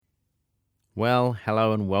Well,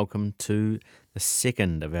 hello and welcome to the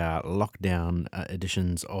second of our lockdown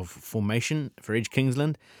editions of Formation for Edge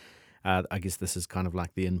Kingsland. I guess this is kind of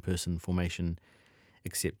like the in-person formation,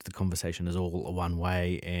 except the conversation is all one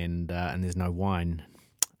way and there's no wine.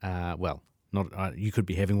 Not you could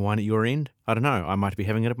be having wine at your end. I don't know. I might be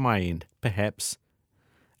having it at my end, perhaps.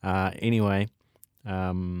 Anyway,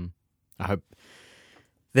 I hope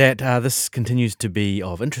that this continues to be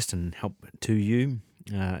of interest and help to you.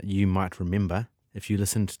 You might remember, if you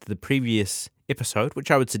listened to the previous episode,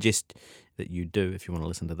 which I would suggest that you do if you want to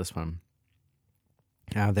listen to this one,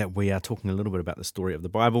 that we are talking a little bit about the story of the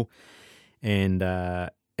Bible, and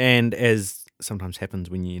as sometimes happens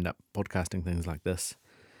when you end up podcasting things like this,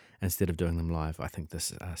 instead of doing them live, I think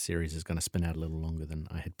this series is going to spin out a little longer than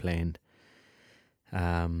I had planned.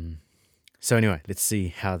 So anyway, let's see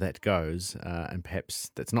how that goes, and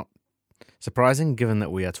perhaps that's not surprising, given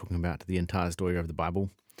that we are talking about the entire story of the Bible.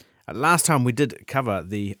 Last time we did cover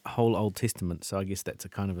the whole Old Testament, so I guess that's a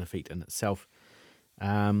kind of a feat in itself.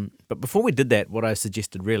 But before we did that, what I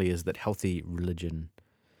suggested really is that healthy religion,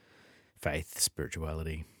 faith,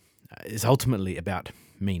 spirituality, is ultimately about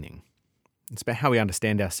meaning. It's about how we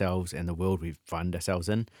understand ourselves and the world we find ourselves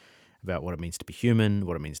in, about what it means to be human,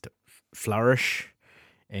 what it means to flourish,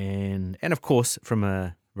 and of course, from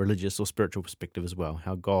a religious or spiritual perspective as well,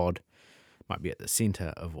 how God might be at the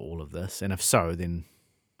centre of all of this, and if so, then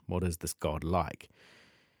what is this God like?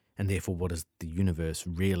 And therefore, what is the universe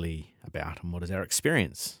really about, and what is our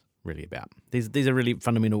experience really about? These are really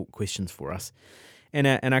fundamental questions for us, and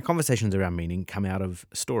our conversations around meaning come out of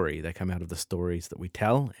story. They come out of the stories that we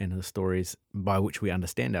tell, and the stories by which we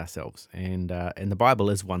understand ourselves. And the Bible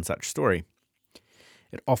is one such story.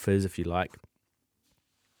 It offers, if you like,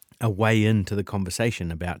 a way into the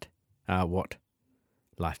conversation about what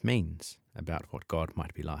life means, about what God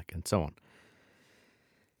might be like, and so on.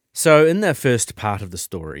 So in the first part of the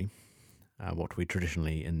story, what we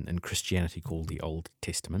traditionally in Christianity call the Old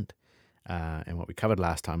Testament, and what we covered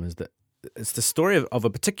last time is that it's the story of a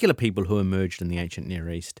particular people who emerged in the ancient Near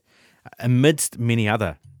East amidst many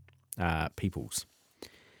other peoples.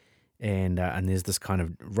 And there's this kind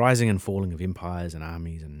of rising and falling of empires and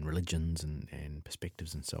armies and religions and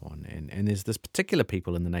perspectives and so on. And there's this particular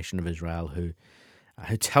people in the nation of Israel who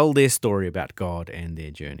tell their story about God and their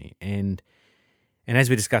journey. And as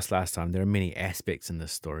we discussed last time, there are many aspects in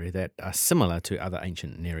this story that are similar to other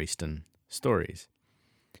ancient Near Eastern stories.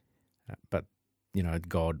 But,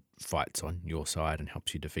 God fights on your side and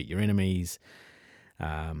helps you defeat your enemies.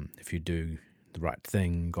 If you do the right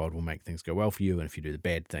thing, God will make things go well for you, and if you do the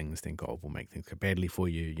bad things, then God will make things go badly for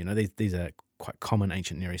you. These are quite common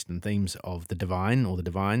ancient Near Eastern themes of the divine or the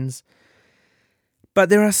divines. But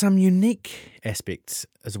there are some unique aspects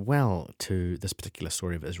as well to this particular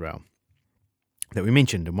story of Israel that we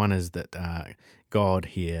mentioned, and one is that God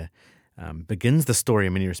here begins the story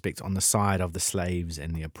in many respects on the side of the slaves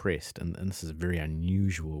and the oppressed, and this is very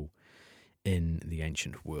unusual in the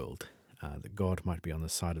ancient world. That God might be on the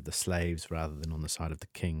side of the slaves rather than on the side of the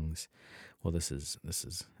kings. Well, this is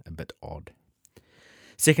a bit odd.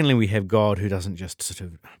 Secondly, we have God who doesn't just sort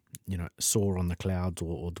of, soar on the clouds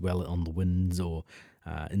or dwell on the winds or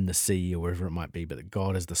in the sea or wherever it might be, but that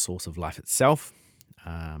God is the source of life itself.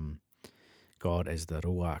 God as the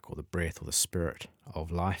ruach or the breath or the spirit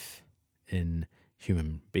of life in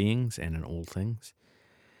human beings and in all things.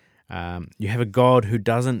 You have a God who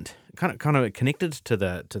doesn't kind of connected to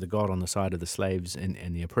the God on the side of the slaves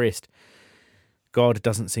and the oppressed. God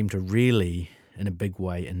doesn't seem to really, in a big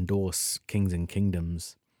way, endorse kings and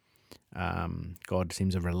kingdoms. God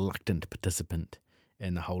seems a reluctant participant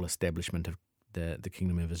in the whole establishment of the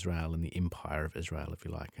kingdom of Israel and the empire of Israel, if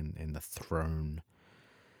you like, and the throne.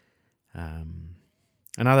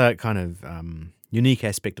 Another kind of unique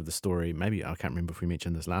aspect of the story, maybe I can't remember if we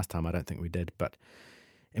mentioned this last time, I don't think we did, but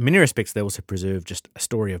in many respects, they also preserve just a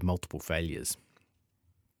story of multiple failures,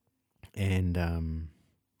 and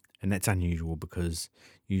that's unusual because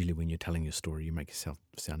usually when you're telling your story, you make yourself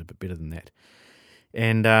sound a bit better than that.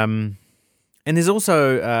 And there's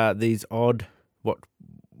also these odd,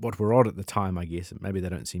 what were odd at the time, I guess, maybe they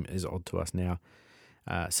don't seem as odd to us now,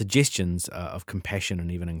 suggestions of compassion and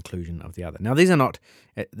even inclusion of the other. Now,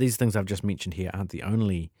 these things I've just mentioned here aren't the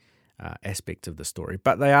only aspects of the story,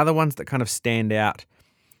 but they are the ones that kind of stand out.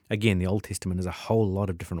 Again, the Old Testament is a whole lot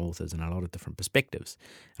of different authors and a lot of different perspectives,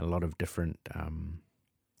 and a lot of different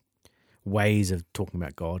ways of talking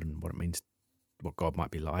about God and what it means, what God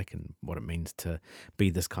might be like, and what it means to be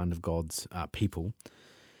this kind of God's people.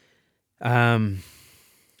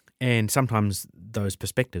 And sometimes those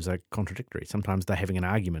perspectives are contradictory. Sometimes they're having an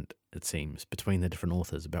argument, it seems, between the different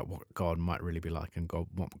authors about what God might really be like and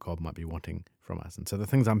what God might be wanting from us. And so the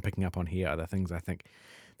things I'm picking up on here are the things I think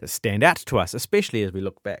that stand out to us, especially as we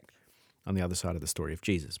look back on the other side of the story of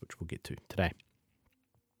Jesus, which we'll get to today.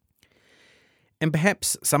 And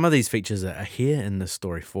perhaps some of these features are here in this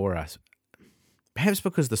story for us, perhaps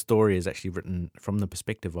because the story is actually written from the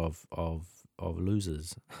perspective of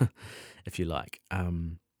losers, if you like.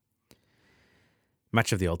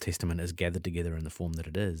 Much of the Old Testament is gathered together in the form that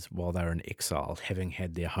it is while they're in exile, having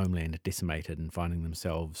had their homeland decimated and finding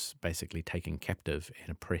themselves basically taken captive and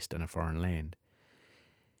oppressed in a foreign land.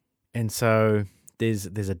 And so there's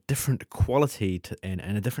a different quality to, and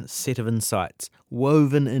a different set of insights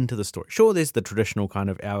woven into the story. Sure, there's the traditional kind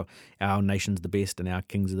of our nation's the best and our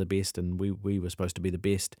kings are the best and we were supposed to be the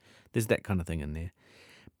best. There's that kind of thing in there.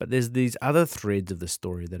 But there's these other threads of the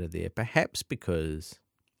story that are there, perhaps because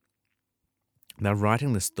they're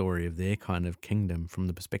writing the story of their kind of kingdom from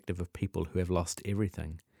the perspective of people who have lost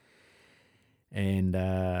everything. And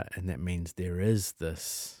that means there is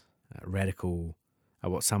this radical,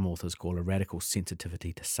 what some authors call a radical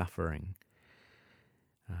sensitivity to suffering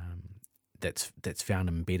that's found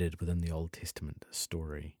embedded within the Old Testament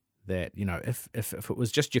story. That, you know, if it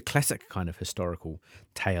was just your classic kind of historical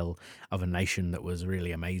tale of a nation that was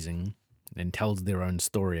really amazing and tells their own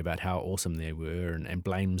story about how awesome they were and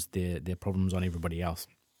blames their problems on everybody else,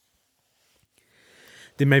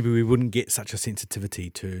 then maybe we wouldn't get such a sensitivity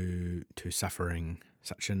to suffering,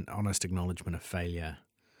 such an honest acknowledgement of failure,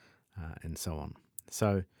 and so on.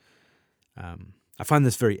 So I find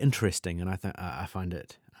this very interesting, and I find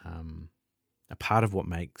it a part of what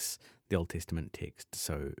makes the Old Testament text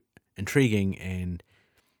so intriguing and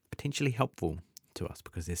potentially helpful to us,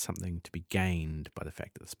 because there's something to be gained by the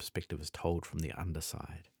fact that this perspective is told from the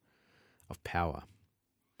underside of power.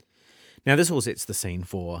 Now, this all sets the scene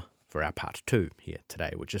for our part 2 here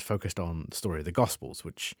today, which is focused on the story of the Gospels,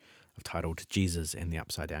 which I've titled Jesus and the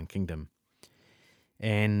Upside Down Kingdom.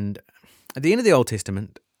 And at the end of the Old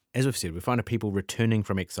Testament, as we've said, we find a people returning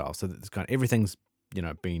from exile, so that it's kind of everything's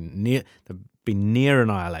been near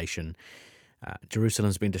annihilation.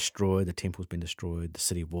 Jerusalem's been destroyed, the temple's been destroyed, the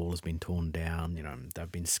city wall has been torn down,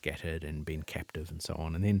 they've been scattered and been captive and so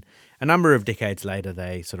on. And then a number of decades later,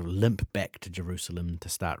 they sort of limp back to Jerusalem to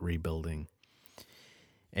start rebuilding.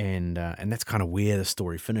 And that's kind of where the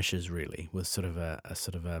story finishes, really, with sort of a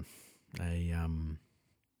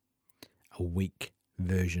weak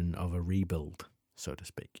version of a rebuild, so to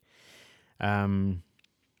speak.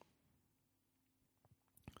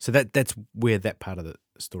 So that's where that part of the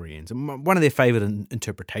story ends. And one of their favourite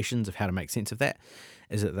interpretations of how to make sense of that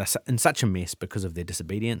is that they're in such a mess because of their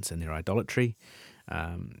disobedience and their idolatry.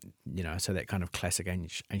 So that kind of classic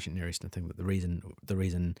ancient Near Eastern thing, that the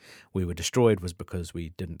reason we were destroyed was because we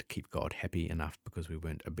didn't keep God happy enough, because we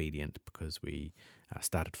weren't obedient, because we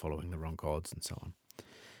started following the wrong gods and so on.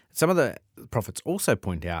 Some of the prophets also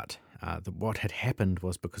point out that what had happened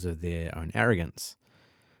was because of their own arrogance,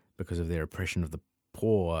 because of their oppression of the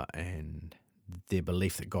poor and their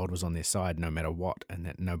belief that God was on their side no matter what, and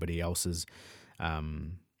that nobody else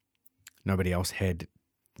had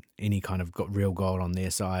any kind of real God on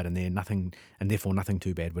their side, and therefore nothing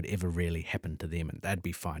too bad would ever really happen to them, and they'd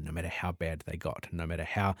be fine no matter how bad they got, no matter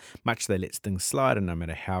how much they let things slide, and no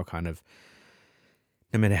matter how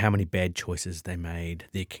many bad choices they made,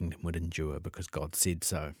 their kingdom would endure because God said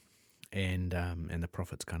so. And the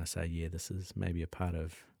prophets kind of say, yeah, this is maybe a part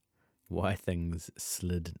of why things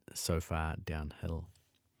slid so far downhill.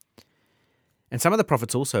 And some of the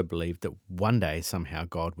prophets also believed that one day somehow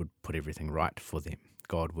God would put everything right for them.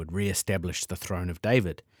 God would re-establish the throne of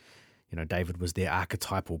David. David was their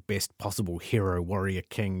archetypal best possible hero, warrior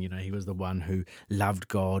king. He was the one who loved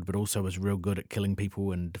God, but also was real good at killing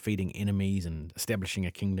people and defeating enemies and establishing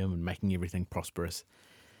a kingdom and making everything prosperous.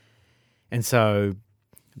 And so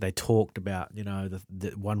they talked about,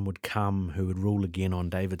 that one would come who would rule again on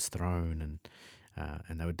David's throne,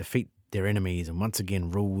 and they would defeat their enemies and once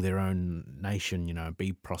again rule their own nation,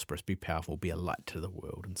 be prosperous, be powerful, be a light to the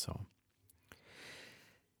world, and so on.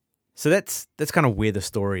 So that's kind of where the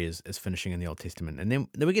story is finishing in the Old Testament. And then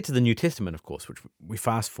we get to the New Testament, of course, which we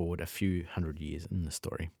fast forward a few hundred years in the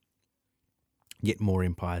story. Yet more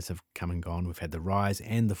empires have come and gone. We've had the rise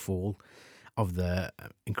and the fall of the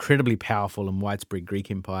incredibly powerful and widespread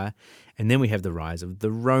Greek Empire, and then we have the rise of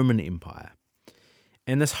the Roman Empire.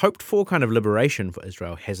 And this hoped-for kind of liberation for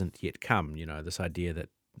Israel hasn't yet come, this idea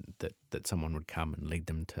that someone would come and lead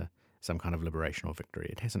them to some kind of liberation or victory.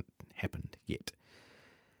 It hasn't happened yet.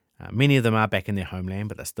 Many of them are back in their homeland,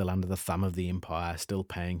 but they're still under the thumb of the empire, still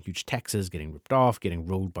paying huge taxes, getting ripped off, getting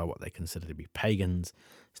ruled by what they consider to be pagans,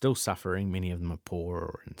 still suffering. Many of them are poor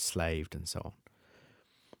or enslaved and so on.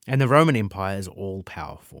 And the Roman Empire is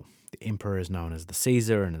all-powerful. The emperor is known as the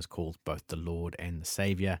Caesar and is called both the Lord and the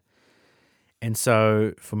Savior. And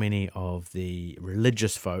so for many of the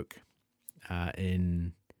religious folk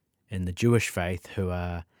in the Jewish faith who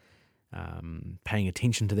are paying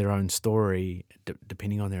attention to their own story,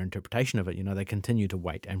 depending on their interpretation of it, they continue to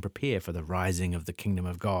wait and prepare for the rising of the kingdom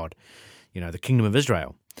of God, the kingdom of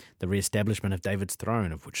Israel, the reestablishment of David's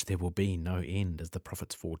throne, of which there will be no end, as the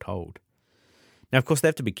prophets foretold. Now, of course, they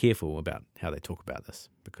have to be careful about how they talk about this,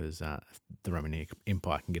 because the Roman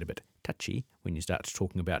Empire can get a bit touchy when you start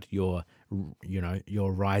talking about your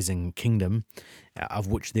rising kingdom, of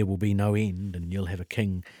which there will be no end, and you'll have a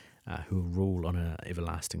king who will rule on an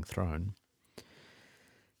everlasting throne.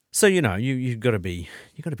 So you've got to be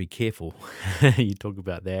careful. You talk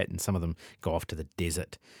about that, and some of them go off to the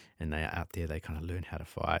desert, and they are out there. They kind of learn how to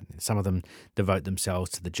fight. And some of them devote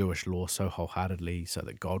themselves to the Jewish law so wholeheartedly, so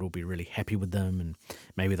that God will be really happy with them, and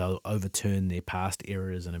maybe they'll overturn their past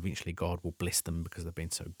errors, and eventually God will bless them because they've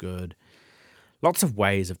been so good. Lots of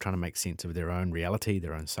ways of trying to make sense of their own reality,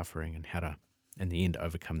 their own suffering, and how to, in the end,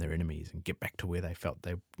 overcome their enemies and get back to where they felt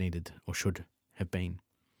they needed or should have been.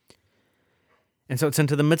 And so it's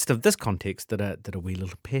into the midst of this context that a wee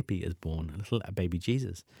little Pepe is born, a baby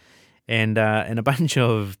Jesus. And a bunch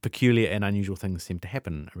of peculiar and unusual things seem to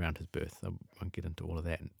happen around his birth. I won't get into all of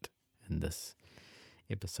that in this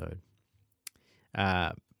episode.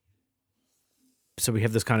 So we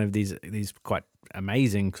have this kind of these quite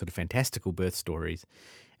amazing sort of fantastical birth stories,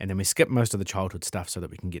 and then we skip most of the childhood stuff so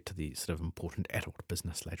that we can get to the sort of important adult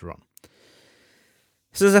business later on.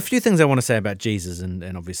 So there's a few things I want to say about Jesus, and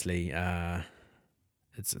obviously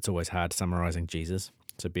it's always hard summarizing Jesus,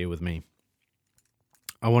 so bear with me.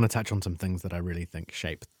 I want to touch on some things that I really think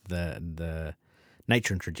shape the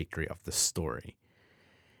nature and trajectory of the story.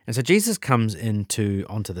 And so Jesus comes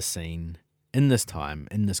onto the scene in this time,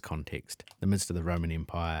 in this context, the midst of the Roman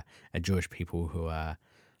Empire, a Jewish people who are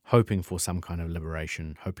hoping for some kind of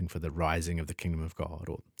liberation, hoping for the rising of the kingdom of God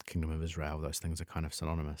or the kingdom of Israel. Those things are kind of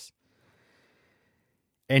synonymous.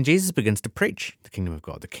 And Jesus begins to preach the kingdom of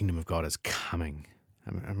God. The kingdom of God is coming.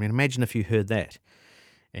 I mean, imagine if you heard that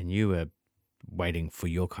and you were waiting for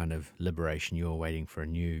your kind of liberation. You were waiting for a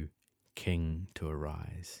new king to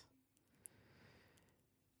arise.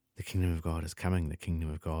 The kingdom of God is coming. The kingdom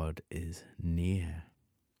of God is near.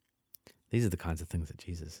 These are the kinds of things that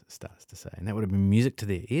Jesus starts to say. And that would have been music to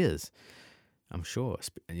their ears, I'm sure.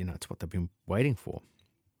 It's what they've been waiting for.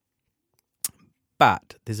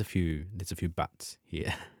 But there's a few buts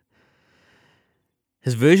here.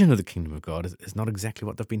 His version of the kingdom of God is not exactly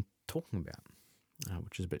what they've been talking about,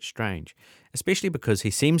 which is a bit strange, especially because he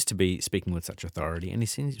seems to be speaking with such authority, and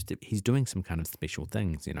he's doing some kind of special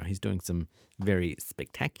things. He's doing some very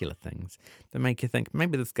spectacular things that make you think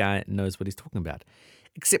maybe this guy knows what he's talking about.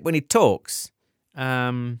 Except when he talks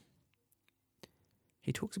about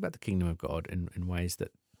the kingdom of God in ways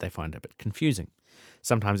that they find a bit confusing.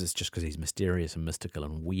 Sometimes it's just because he's mysterious and mystical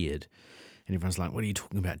and weird, and everyone's like, "What are you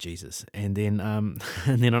talking about, Jesus?" And then on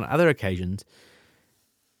other occasions,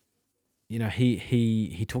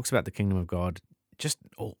 he talks about the kingdom of God just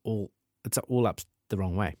all up the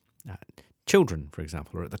wrong way. Children, for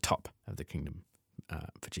example, are at the top of the kingdom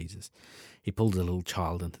for Jesus. He pulls a little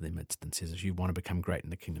child into their midst and says, "If you want to become great in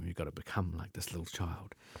the kingdom, you've got to become like this little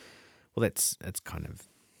child." Well, it's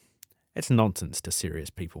nonsense to serious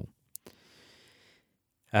people.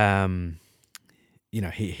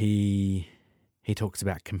 He talks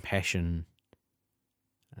about compassion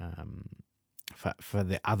for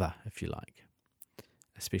the other, if you like,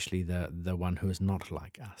 especially the one who is not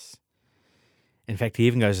like us. In fact, he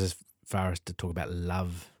even goes as far as to talk about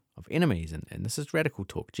love of enemies, and this is radical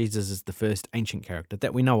talk. Jesus is the first ancient character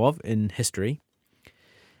that we know of in history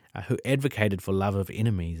who advocated for love of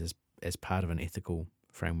enemies as part of an ethical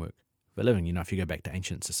framework for living. If you go back to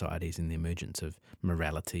ancient societies and the emergence of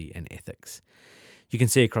morality and ethics, you can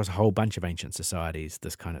see across a whole bunch of ancient societies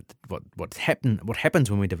this kind of what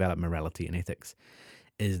happens when we develop morality and ethics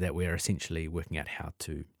is that we're essentially working out how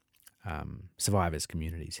to survive as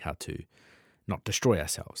communities, how to not destroy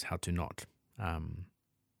ourselves, how to not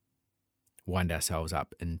wind ourselves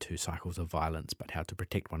up into cycles of violence, but how to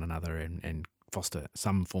protect one another and foster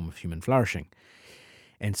some form of human flourishing.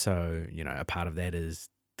 And so, a part of that is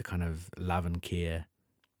the kind of love and care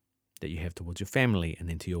that you have towards your family, and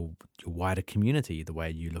then to your wider community, the way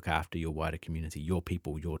you look after your wider community, your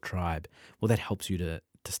people, your tribe. Well, that helps you to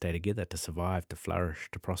stay together, to survive, to flourish,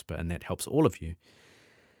 to prosper, and that helps all of you.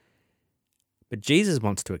 But Jesus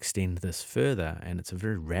wants to extend this further, and it's a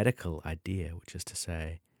very radical idea, which is to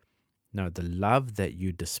say, no, the love that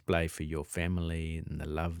you display for your family and the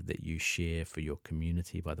love that you share for your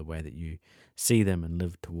community by the way that you see them and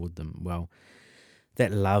live toward them, well,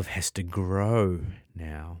 that love has to grow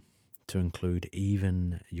now to include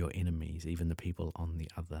even your enemies, even the people on the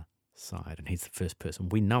other side. And he's the first person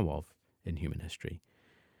we know of in human history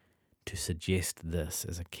to suggest this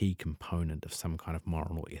as a key component of some kind of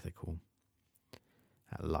moral or ethical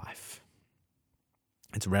life.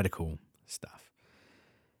 It's radical stuff.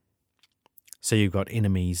 So you've got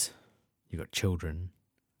enemies, you've got children,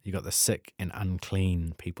 you've got the sick and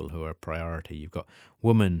unclean people who are a priority, you've got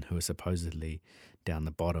women who are supposedly down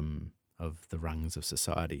the bottom of the rungs of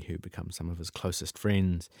society who become some of his closest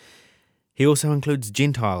friends. He also includes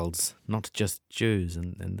Gentiles, not just Jews,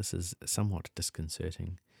 and this is somewhat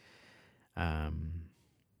disconcerting.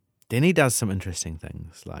 Then he does some interesting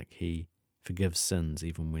things, like he forgives sins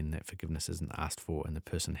even when that forgiveness isn't asked for and the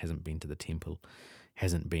person hasn't been to the temple,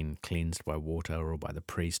 hasn't been cleansed by water or by the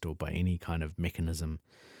priest or by any kind of mechanism.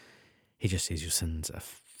 He just says your sins are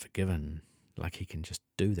forgiven, like he can just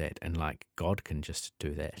do that, and like God can just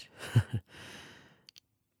do that.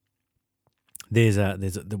 There's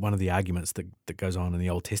one of the arguments that goes on in the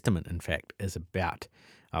Old Testament, in fact, is about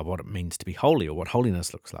what it means to be holy or what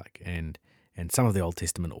holiness looks like. And some of the Old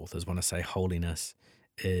Testament authors want to say holiness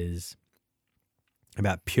is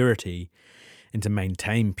about purity, and to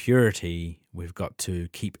maintain purity, we've got to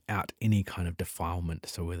keep out any kind of defilement.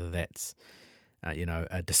 So whether that's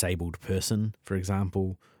a disabled person, for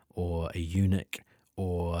example, or a eunuch,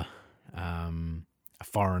 or a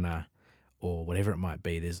foreigner, or whatever it might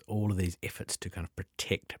be, there's all of these efforts to kind of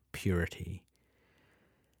protect purity.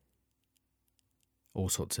 All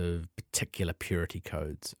sorts of particular purity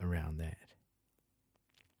codes around that.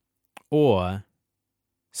 Or,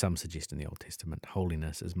 some suggest in the Old Testament,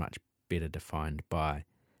 holiness is much better defined by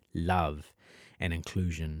love and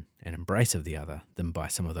inclusion and embrace of the other than by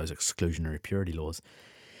some of those exclusionary purity laws.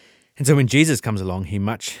 And so when Jesus comes along,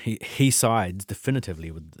 he sides definitively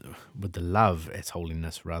with the love as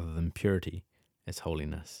holiness rather than purity as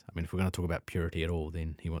holiness. I mean, if we're going to talk about purity at all,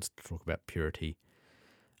 then he wants to talk about purity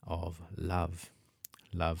of love.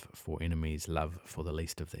 Love for enemies, love for the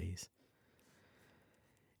least of these.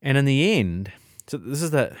 And in the end, so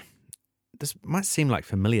this might seem like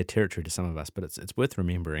familiar territory to some of us, but it's worth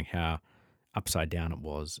remembering how upside down it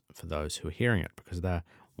was for those who are hearing it, because they're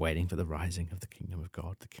waiting for the rising of the kingdom of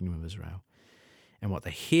God, the kingdom of Israel. And what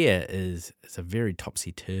they hear is a very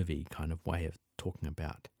topsy-turvy kind of way of talking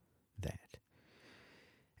about that.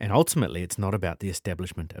 And ultimately, it's not about the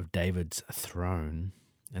establishment of David's throne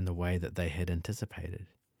in the way that they had anticipated.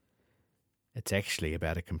 It's actually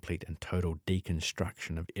about a complete and total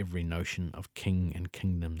deconstruction of every notion of king and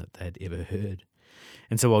kingdom that they had ever heard.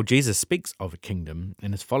 And so while Jesus speaks of a kingdom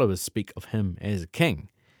and his followers speak of him as a king,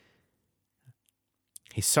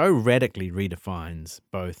 he so radically redefines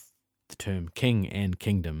both the term king and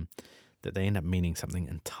kingdom that they end up meaning something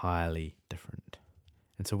entirely different.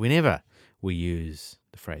 And so whenever we use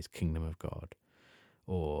the phrase kingdom of God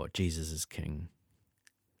or Jesus is king,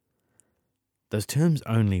 those terms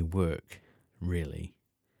only work, really,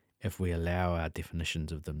 if we allow our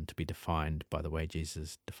definitions of them to be defined by the way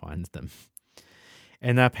Jesus defines them.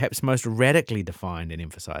 And they're perhaps most radically defined and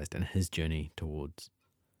emphasized in his journey towards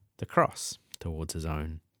the cross, towards his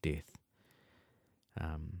own death.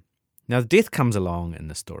 Now, the death comes along in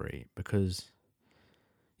the story because,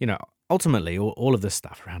 ultimately all of this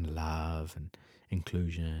stuff around love and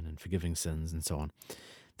inclusion and forgiving sins and so on,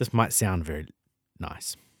 this might sound very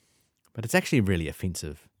nice, but it's actually really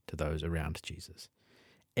offensive to those around Jesus.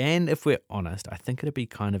 And if we're honest, I think it'd be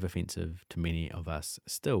kind of offensive to many of us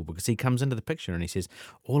still, because he comes into the picture and he says,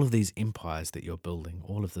 all of these empires that you're building,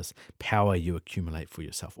 all of this power you accumulate for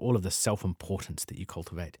yourself, all of this self-importance that you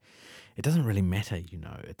cultivate, it doesn't really matter,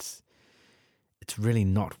 It's really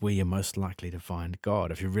not where you're most likely to find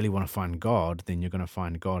God. If you really want to find God, then you're going to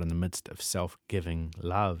find God in the midst of self-giving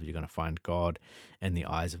love. You're going to find God in the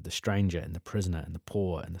eyes of the stranger and the prisoner and the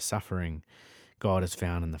poor and the suffering. God is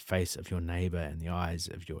found in the face of your neighbor and the eyes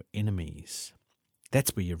of your enemies.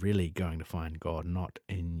 That's where you're really going to find God, not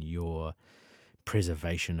in your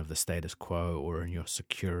preservation of the status quo or in your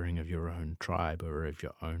securing of your own tribe or of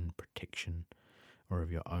your own protection or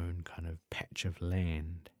of your own kind of patch of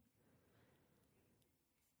land.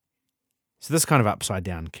 So this kind of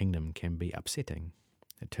upside-down kingdom can be upsetting.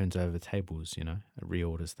 It turns over tables, it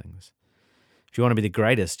reorders things. If you want to be the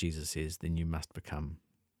greatest, Jesus says, then you must become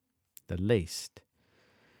the least.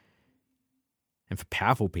 And for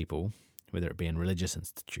powerful people, whether it be in religious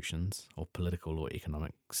institutions or political or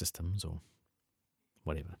economic systems or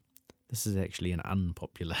whatever. This is actually an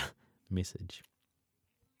unpopular message.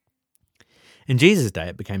 In Jesus' day,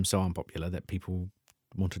 it became so unpopular that people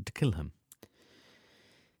wanted to kill him.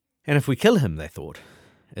 And if we kill him, they thought,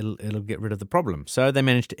 it'll get rid of the problem. So they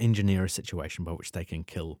managed to engineer a situation by which they can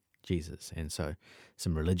kill Jesus. And so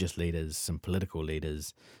some religious leaders, some political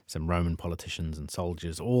leaders, some Roman politicians and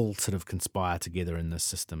soldiers all sort of conspire together in this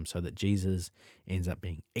system so that Jesus ends up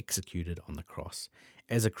being executed on the cross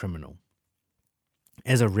as a criminal,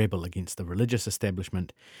 as a rebel against the religious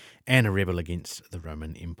establishment and a rebel against the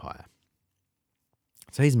Roman Empire.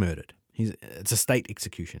 So he's murdered. It's a state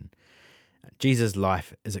execution. Jesus'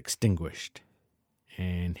 life is extinguished,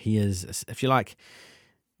 and he is, if you like,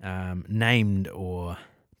 named or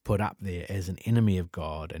put up there as an enemy of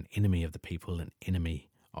God, an enemy of the people, an enemy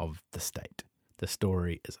of the state. The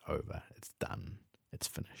story is over. It's done. It's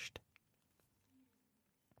finished.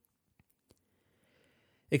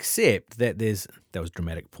 Except that that was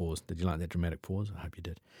dramatic pause. Did you like that dramatic pause? I hope you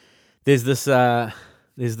did. There's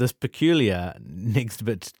this peculiar next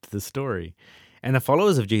bit to the story. And the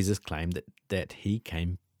followers of Jesus claim that he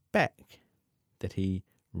came back, that he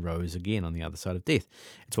rose again on the other side of death.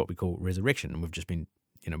 It's what we call resurrection. And we've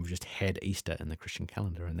just had Easter in the Christian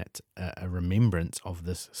calendar, and that's a remembrance of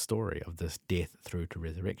this story, of this death through to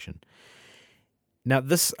resurrection. Now,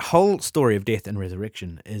 this whole story of death and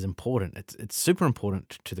resurrection is important. It's super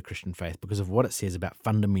important to the Christian faith because of what it says about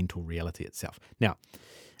fundamental reality itself. Now,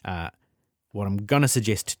 what I'm going to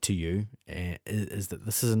suggest to you is that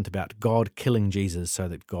this isn't about God killing Jesus so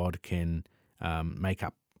that God can make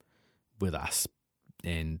up with us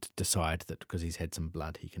and decide that because he's had some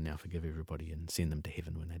blood, he can now forgive everybody and send them to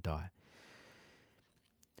heaven when they die.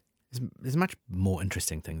 There's much more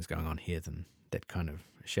interesting things going on here than that kind of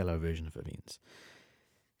shallow version of events.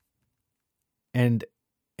 And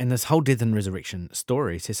this whole death and resurrection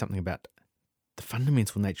story says something about the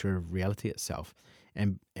fundamental nature of reality itself.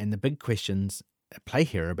 And the big questions at play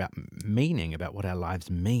here are about meaning, about what our lives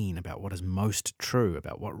mean, about what is most true,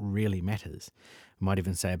 about what really matters. We might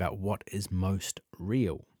even say about what is most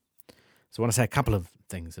real. So I want to say a couple of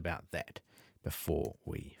things about that before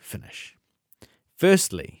we finish.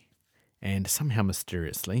 Firstly, and somehow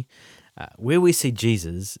mysteriously, where we see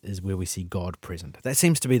Jesus is where we see God present. That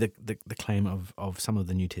seems to be the claim of some of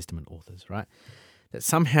the New Testament authors, right? That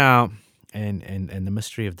somehow... And the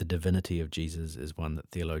mystery of the divinity of Jesus is one that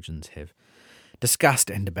theologians have discussed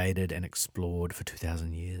and debated and explored for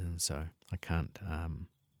 2,000 years, and so I can't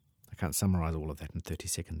summarize all of that in 30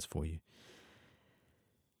 seconds for you.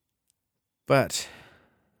 But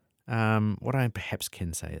what I perhaps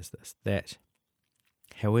can say is this: that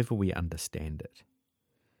however we understand it,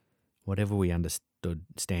 whatever we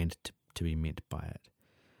stand to be meant by it,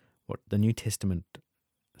 what the New Testament.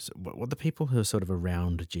 So what the people who are sort of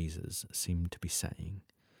around Jesus seem to be saying,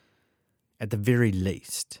 at the very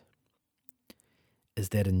least, is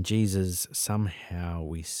that in Jesus somehow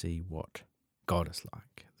we see what God is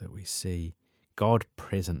like, that we see God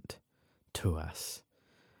present to us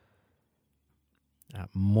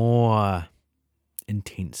more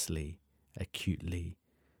intensely, acutely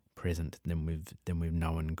present than we've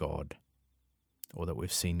known God, or that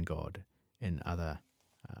we've seen God in other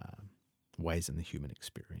ways in the human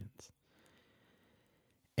experience.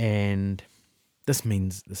 And this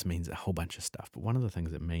means a whole bunch of stuff, but one of the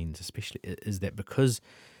things it means especially is that because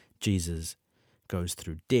Jesus goes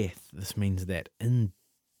through death, this means that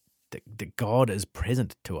that God is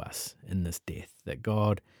present to us in this death, that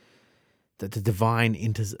the divine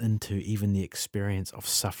enters into even the experience of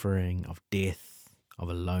suffering, of death, of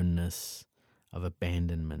aloneness, of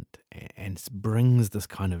abandonment, and brings this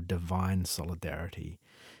kind of divine solidarity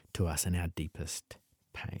to us in our deepest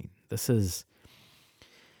pain. This is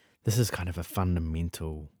kind of a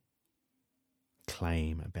fundamental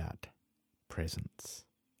claim about presence,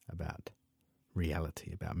 about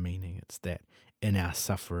reality, about meaning. It's that in our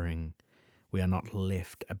suffering we are not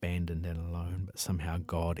left abandoned and alone, but somehow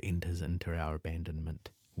God enters into our abandonment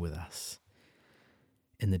with us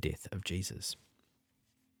in the death of Jesus.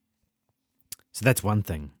 So that's one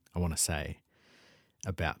thing I want to say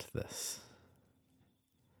about this.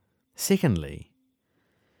 Secondly,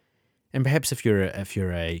 and perhaps if you're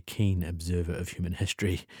a keen observer of human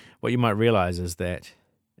history, what you might realize is that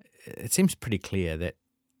it seems pretty clear that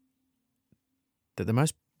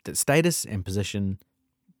status and position,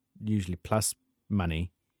 usually plus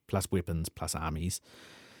money, plus weapons, plus armies,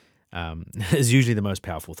 is usually the most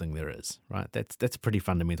powerful thing there is. Right? That's a pretty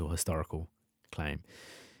fundamental historical claim.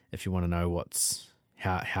 If you want to know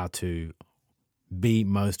how to be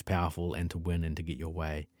most powerful and to win and to get your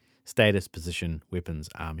way. Status, position, weapons,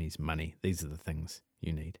 armies, money. These are the things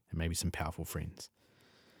you need, and maybe some powerful friends.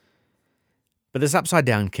 But this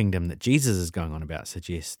upside-down kingdom that Jesus is going on about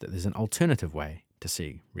suggests that there's an alternative way to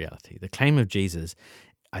see reality. The claim of Jesus,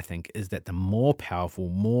 I think, is that the more powerful,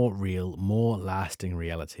 more real, more lasting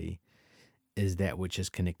reality is that which is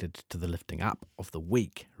connected to the lifting up of the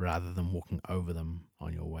weak rather than walking over them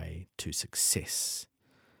on your way to success.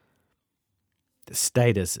 The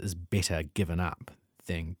status is better given up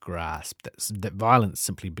than grasped. That violence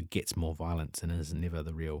simply begets more violence and is never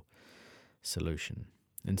the real solution.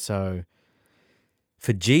 And so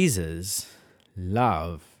for Jesus,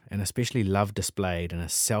 love, and especially love displayed in a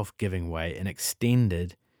self-giving way and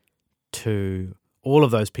extended to all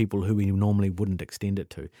of those people who we normally wouldn't extend it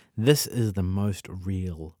to, this is the most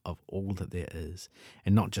real of all that there is.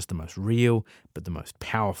 And not just the most real, but the most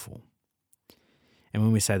powerful. And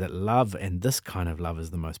when we say that love and this kind of love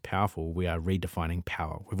is the most powerful, we are redefining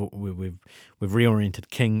power. We've reoriented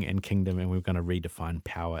king and kingdom, and we're going to redefine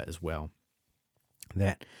power as well.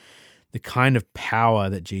 That the kind of power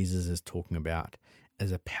that Jesus is talking about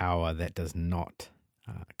is a power that does not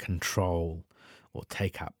control or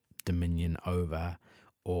take up dominion over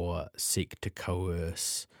or seek to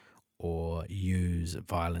coerce or use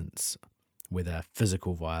violence, whether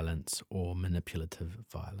physical violence or manipulative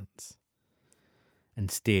violence.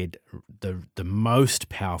 Instead, the most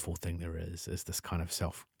powerful thing there is this kind of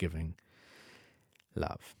self-giving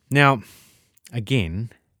love. Now,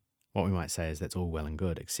 again, what we might say is that's all well and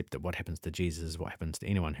good, except that what happens to Jesus is what happens to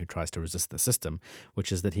anyone who tries to resist the system,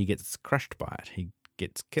 which is that he gets crushed by it. He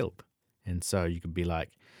gets killed. And so you could be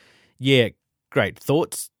like, yeah, great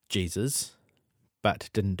thoughts, Jesus, but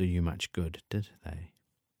didn't do you much good, did they?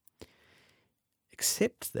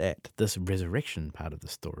 Except that this resurrection part of the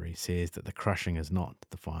story says that the crushing is not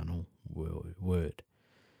the final word.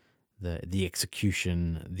 The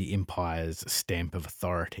execution, the empire's stamp of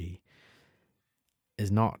authority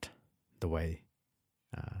is not the way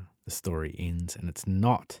the story ends, and it's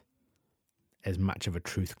not as much of a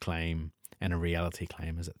truth claim and a reality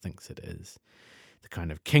claim as it thinks it is. The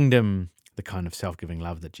kind of kingdom, the kind of self-giving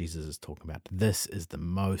love that Jesus is talking about, this is the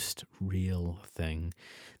most real thing.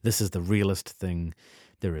 This is the realest thing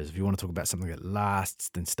there is. If you want to talk about something that lasts,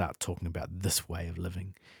 then start talking about this way of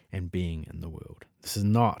living and being in the world. This is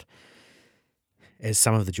not, as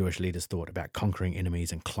some of the Jewish leaders thought, about conquering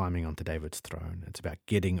enemies and climbing onto David's throne. It's about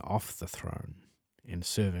getting off the throne and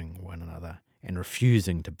serving one another and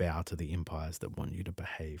refusing to bow to the empires that want you to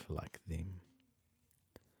behave like them.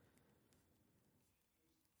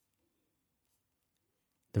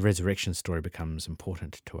 The resurrection story becomes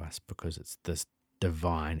important to us because it's this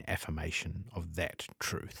divine affirmation of that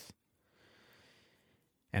truth.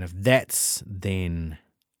 And if that's then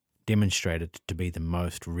demonstrated to be the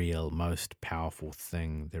most real, most powerful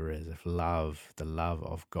thing there is, if love, the love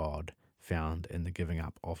of God found in the giving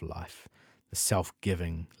up of life, the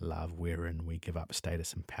self-giving love wherein we give up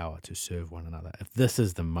status and power to serve one another, if this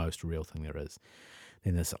is the most real thing there is,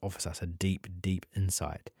 then this offers us a deep, deep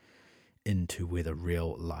insight into where the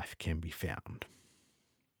real life can be found.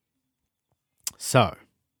 So,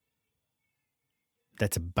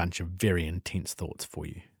 that's a bunch of very intense thoughts for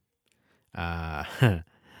you.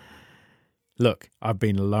 Look, I've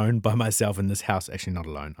been alone by myself in this house. Actually, not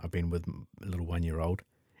alone. I've been with a little 1-year-old,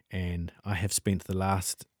 and I have spent the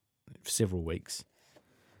last several weeks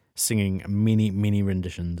singing many, many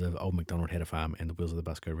renditions of Old MacDonald Had a Farm and The Wheels of the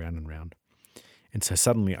Bus Go Round and Round. And so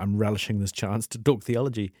suddenly I'm relishing this chance to talk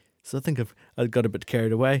theology. So I think I've got a bit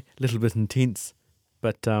carried away, a little bit intense,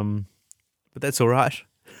 but that's all right.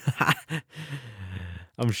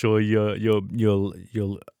 I'm sure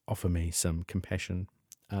you'll offer me some compassion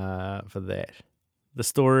for that. The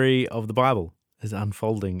story of the Bible is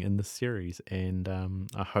unfolding in this series, and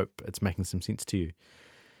I hope it's making some sense to you.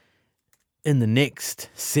 In the next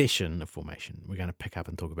session of Formation, we're going to pick up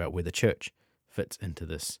and talk about where the church fits into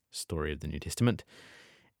this story of the New Testament,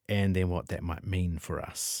 and then what that might mean for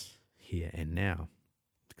us here and now,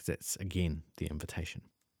 because that's, again, the invitation.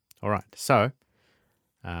 All right, so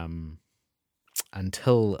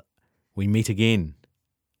until we meet again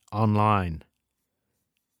online,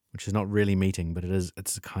 which is not really meeting, but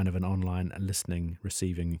it's a kind of an online listening,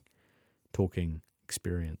 receiving, talking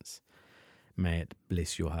experience. May it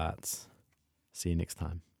bless your hearts. See you next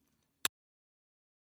time.